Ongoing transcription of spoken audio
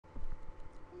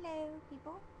Hello,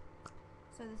 people.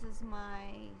 So this is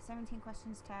my 17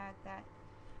 questions tag that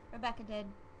Rebecca did.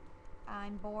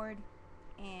 I'm bored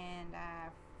and I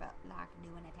felt like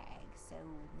doing a tag, so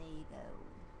there you go.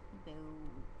 Boo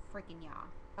freaking ya.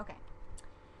 Okay.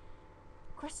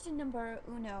 Question numero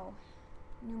uno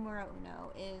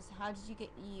is, how did you get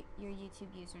your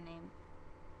YouTube username?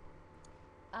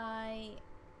 I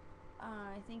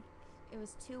think it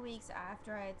was 2 weeks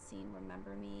after I had seen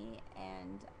Remember Me,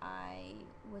 and I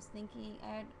was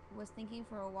thinking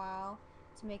for a while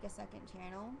to make a second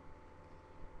channel,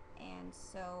 and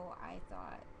so I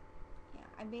thought, yeah,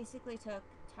 I basically took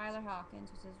Tyler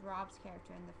Hawkins, which is Rob's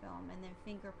character in the film, and then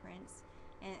Fingerprints,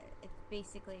 and it's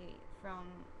basically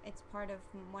it's part of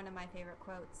one of my favorite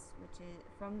quotes, which is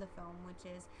from the film, which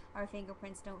is, "Our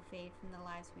fingerprints don't fade from the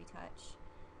lives we touch."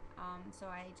 So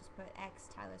I just put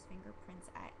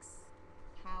xTylersFingerprintsx.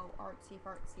 How artsy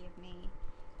fartsy of me.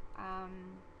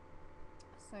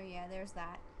 So yeah, there's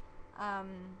that.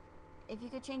 If you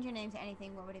could change your name to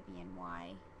anything, what would it be and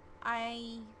why?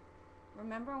 I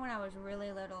remember when I was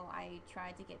really little, I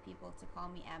tried to get people to call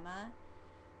me Emma,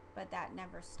 but that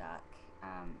never stuck.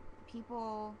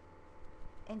 People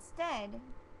instead,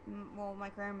 well, my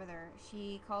grandmother,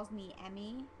 she calls me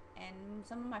Emmy, and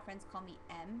some of my friends call me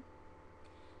M.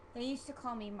 They used to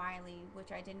call me Miley,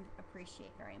 which I didn't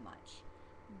appreciate very much.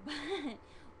 But,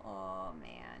 oh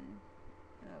man.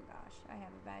 Oh gosh, I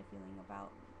have a bad feeling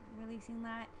about releasing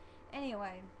that.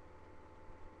 Anyway,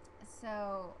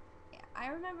 so yeah, I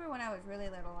remember when I was really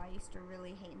little, I used to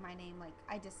really hate my name. Like,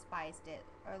 I despised it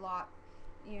a lot.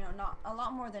 Not a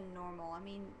lot more than normal. I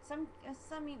mean,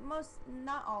 most,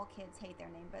 not all kids hate their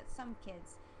name, but some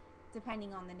kids,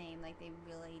 depending on the name, like, they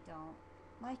really don't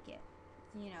like it.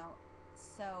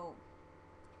 So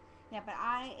yeah, but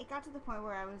it got to the point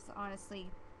where I was honestly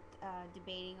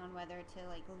debating on whether to,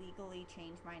 like, legally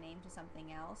change my name to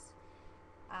something else.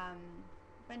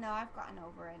 But no, I've gotten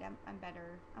over it. I'm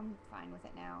better. I'm fine with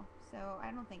it now. So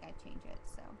I don't think I'd change it.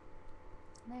 So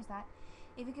there's that.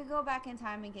 If you could go back in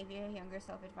time and give your younger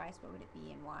self advice, what would it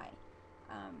be and why?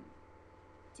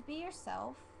 To be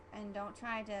yourself and don't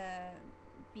try to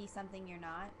be something you're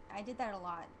not. I did that a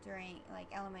lot during, like,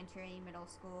 elementary, middle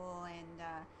school, and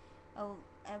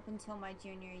up until my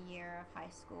junior year of high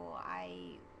school.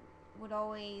 I would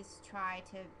always try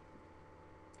to,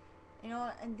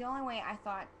 and the only way I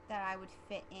thought that I would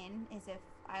fit in is if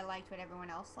I liked what everyone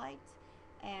else liked.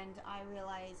 And I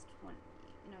realized when,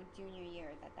 junior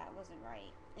year, that wasn't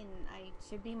right. And I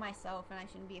should be myself, and I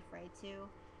shouldn't be afraid to.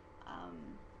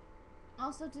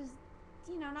 Also, just,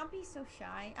 not be so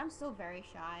shy. I'm still very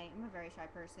shy. I'm a very shy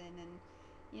person, and,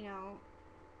 you know,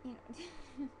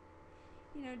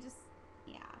 you know, just,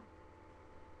 yeah.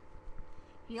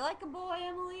 If you like a boy,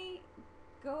 Emily,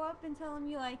 go up and tell him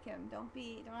you like him. Don't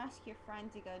ask your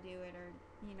friend to go do it, or,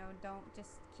 don't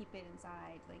just keep it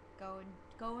inside. Like,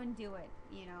 go and do it,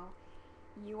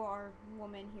 You are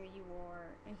woman, hear you roar,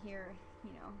 and hear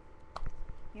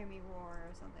me roar,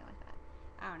 or something like that.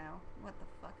 I don't know what the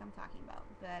fuck I'm talking about,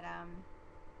 but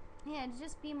yeah, to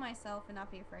just be myself and not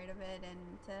be afraid of it,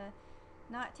 and to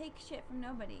not take shit from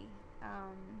nobody.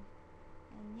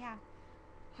 And yeah,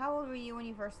 how old were you when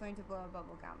you first learned to blow a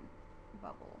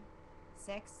bubble?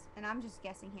 6? And I'm just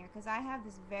guessing here because I have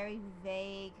this very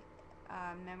vague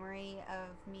memory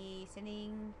of me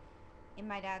sitting in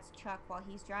my dad's truck while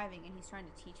he's driving, and he's trying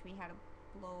to teach me how to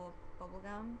blow a bubble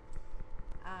gum.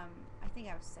 I think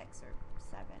I was 6 or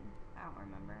 7. I don't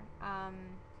remember.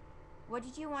 What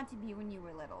did you want to be when you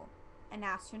were little? An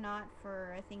astronaut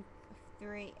for, I think, a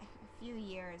few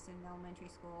years in elementary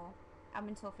school, up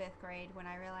until 5th grade, when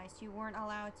I realized you weren't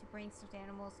allowed to bring stuffed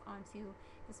animals onto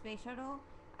the space shuttle.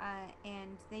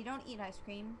 And they don't eat ice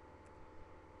cream.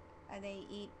 They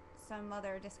eat some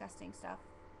other disgusting stuff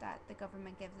that the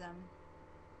government gives them.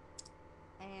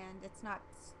 And it's not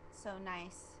so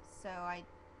nice. So I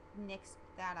nixed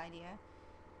that idea.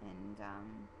 And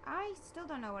I still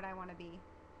don't know what I want to be.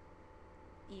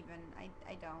 Even.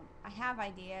 I don't. I have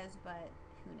ideas, but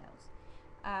who knows.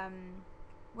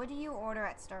 What do you order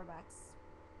at Starbucks?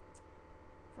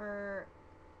 For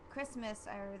Christmas,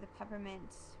 I order the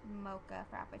peppermint mocha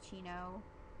frappuccino.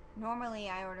 Normally,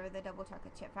 I order the double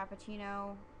chocolate chip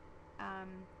frappuccino.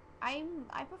 I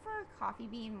prefer Coffee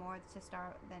Bean more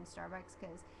than Starbucks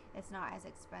because it's not as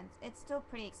expensive. It's still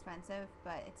pretty expensive,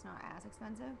 but it's not as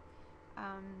expensive.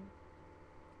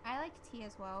 I like tea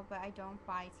as well, but I don't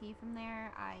buy tea from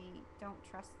there. I don't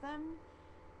trust them.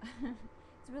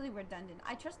 It's really redundant.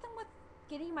 I trust them with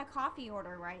getting my coffee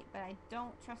order right, but I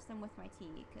don't trust them with my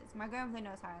tea because my grandmother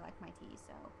knows how I like my tea,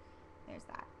 so there's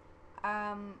that.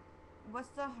 What's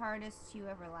the hardest you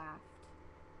ever laughed?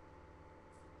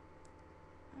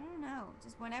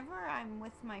 just whenever I'm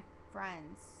with my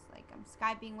friends, like I'm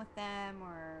Skyping with them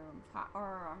or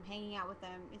I'm hanging out with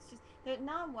them, it's just there's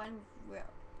not one real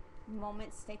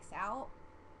moment sticks out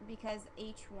because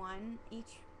each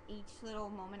little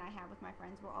moment I have with my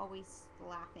friends, we're always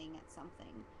laughing at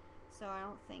something. So I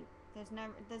don't think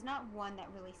there's not one that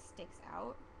really sticks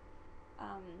out.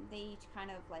 They each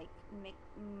kind of like mix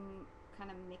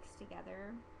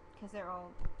together because they're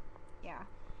all, yeah.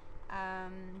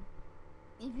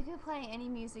 If you could play any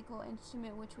musical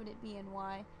instrument, which would it be and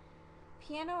why?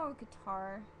 Piano or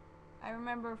guitar? I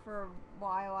remember for a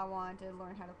while I wanted to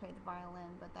learn how to play the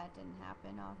violin, but that didn't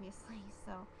happen, obviously.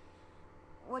 So,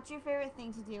 what's your favorite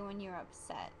thing to do when you're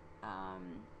upset?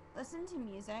 Listen to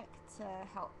music to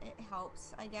help. It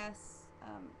helps, I guess.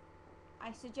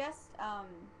 I suggest,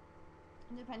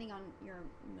 depending on your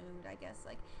mood, I guess.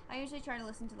 Like, I usually try to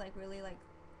listen to like really like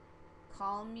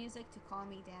calm music to calm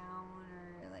me down,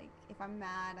 or like if I'm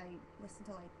mad, I listen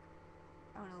to like,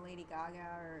 I don't know, Lady Gaga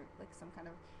or like some kind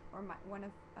of, or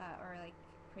or like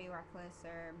Pretty Reckless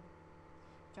or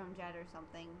Joan Jett or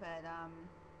something. But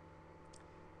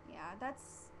yeah,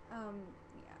 that's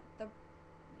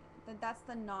that's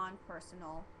the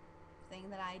non-personal thing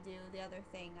that I do. The other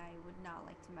thing I would not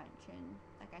like to mention,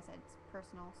 like I said, it's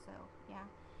personal. So yeah.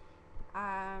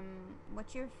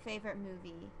 What's your favorite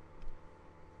movie?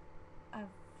 Of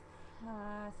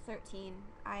 13.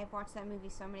 I've watched that movie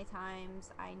so many times.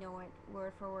 I know it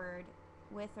word for word,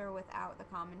 with or without the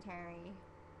commentary.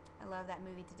 I love that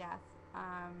movie to death.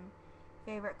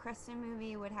 Favorite Kristen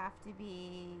movie would have to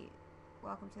be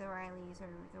Welcome to the Rileys or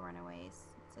The Runaways.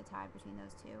 It's a tie between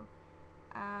those two.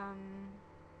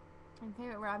 And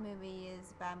favorite Rob movie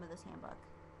is Bad Mother's Handbook.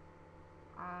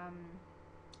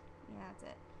 Yeah, that's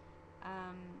it.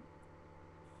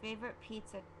 Favorite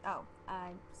pizza. Oh, I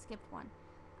skipped one.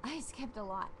 I skipped a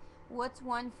lot. What's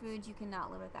one food you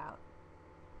cannot live without?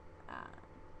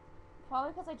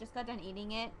 Probably because I just got done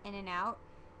eating it in and out.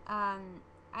 I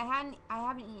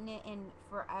haven't eaten it in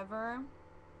forever.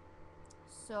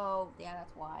 So yeah,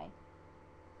 that's why.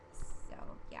 So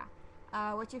yeah.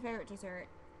 What's your favorite dessert?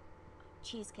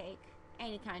 Cheesecake.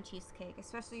 Any kind of cheesecake,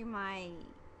 especially my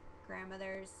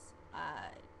grandmother's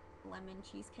lemon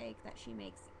cheesecake that she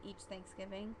makes each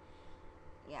Thanksgiving.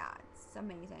 Yeah, it's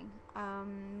amazing.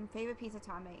 Favorite piece of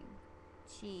topping?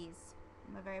 Cheese.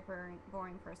 I'm a very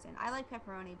boring person. I like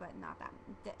pepperoni, but not that.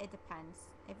 It depends.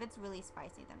 If it's really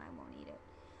spicy, then I won't eat it.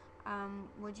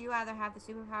 Would you rather have the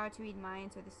superpower to read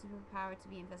minds or the superpower to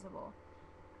be invisible?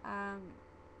 Can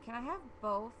I have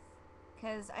both?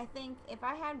 Because I think if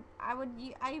I had, I would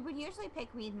usually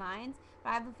pick read minds, but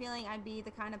I have a feeling I'd be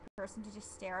the kind of person to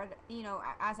just stare at,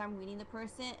 as I'm reading the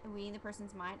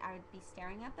person's mind, I would be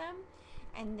staring at them,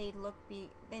 and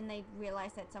then they'd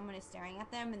realize that someone is staring at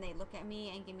them, and they look at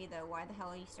me and give me the why the hell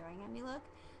are you staring at me look.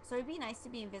 So it'd be nice to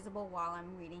be invisible while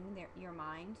I'm reading your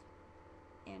mind,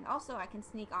 and also I can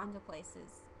sneak onto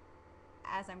places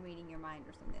as I'm reading your mind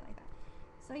or something like that.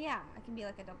 So yeah, I can be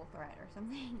like a double threat or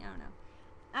something. I don't know.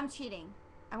 I'm cheating.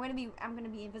 I'm gonna be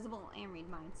invisible and read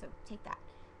minds. So take that.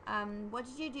 What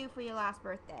did you do for your last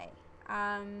birthday?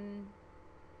 I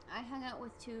hung out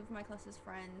with two of my closest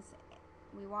friends.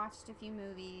 We watched a few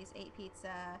movies, ate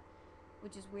pizza,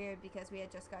 which is weird because we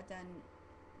had just got done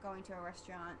going to a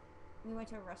restaurant. We went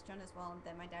to a restaurant as well, and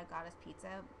then my dad got us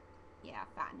pizza. Yeah,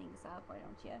 fattening us up, why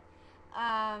don't you?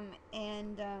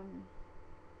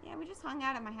 Yeah, we just hung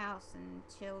out at my house and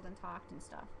chilled and talked and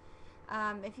stuff.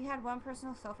 If you had one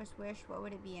personal selfish wish, what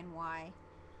would it be and why?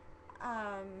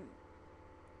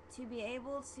 To be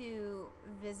able to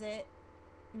visit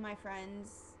my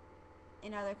friends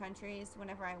in other countries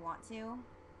whenever I want to.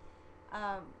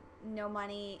 No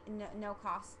money, no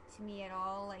cost to me at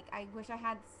all. Like, I wish I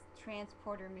had this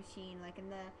transporter machine like in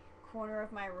the corner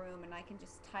of my room, and I can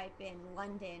just type in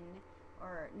London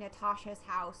or Natasha's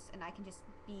house, and I can just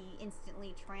be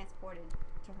instantly transported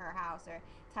to her house, or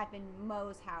type in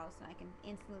Mo's house and I can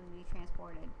instantly be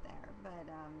transported there. But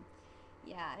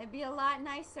yeah, it'd be a lot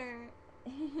nicer.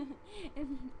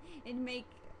 It'd make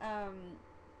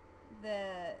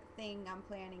the thing I'm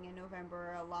planning in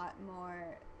November a lot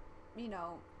more,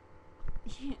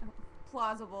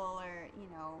 plausible, or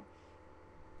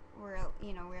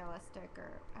realistic,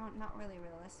 or not really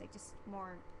realistic, just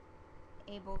more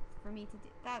able for me to do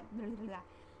that.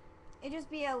 It'd just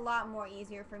be a lot more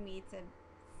easier for me to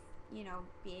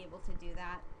be able to do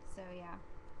that. So yeah,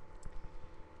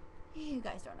 you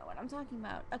guys don't know what I'm talking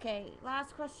about. Okay,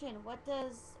 last question. What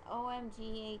does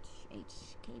OMGHHKP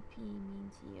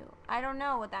mean to you? I don't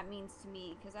know what that means to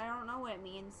me, because I don't know what it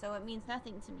means, so it means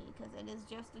nothing to me, because it is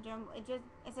just a jumble. It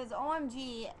says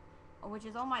OMG, which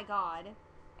is oh my god,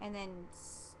 and then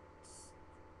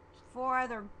 4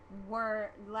 other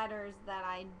letters that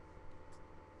I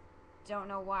don't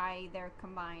know why they're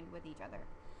combined with each other.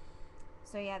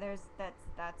 So yeah,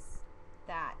 that's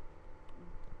that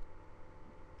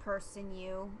person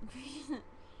you.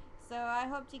 So I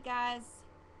hope you guys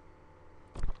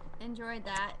enjoyed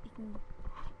that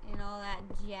and all that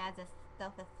jazz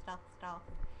stuff.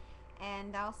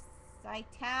 And I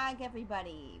tag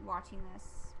everybody watching this.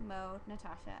 Mo,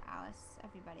 Natasha, Alice,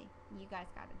 everybody. You guys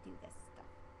gotta do this stuff.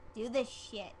 Do this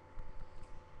shit.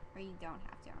 Or you don't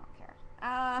have to, I don't care.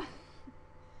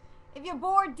 If you're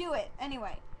bored, do it.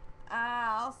 Anyway,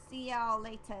 I'll see y'all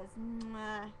later.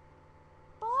 Mwah.